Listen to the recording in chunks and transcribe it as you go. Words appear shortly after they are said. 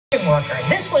Worker.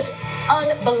 This was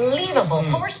unbelievable.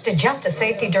 Forced to jump to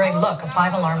safety during, a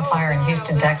 5-alarm fire in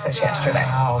Houston, Texas yesterday.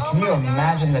 Wow, can you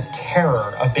imagine the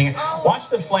terror of being... Watch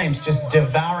the flames just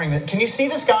devouring the... Can you see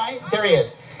this guy? There he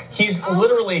is. He's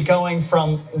literally going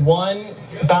from one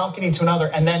balcony to another,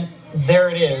 and then there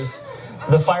it is.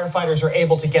 The firefighters are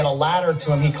able to get a ladder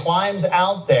to him. He climbs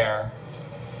out there.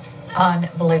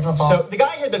 Unbelievable. So the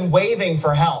guy had been waving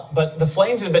for help, but the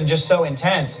flames had been just so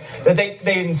intense that they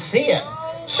didn't see him.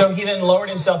 So he then lowered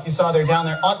himself. You saw they're down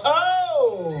there.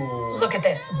 Oh! Look at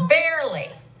this. Barely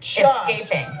just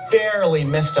escaping. Barely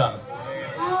missed him.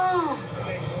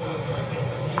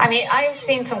 I mean, I've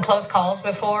seen some close calls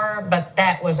before, but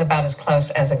that was about as close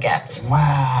as it gets.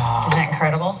 Wow. Isn't that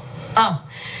incredible? Oh,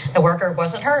 the worker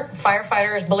wasn't hurt.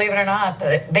 Firefighters, believe it or not,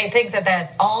 they think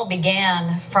that all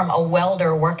began from a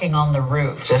welder working on the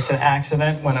roof. Just an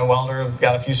accident when a welder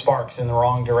got a few sparks in the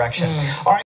wrong direction. All right.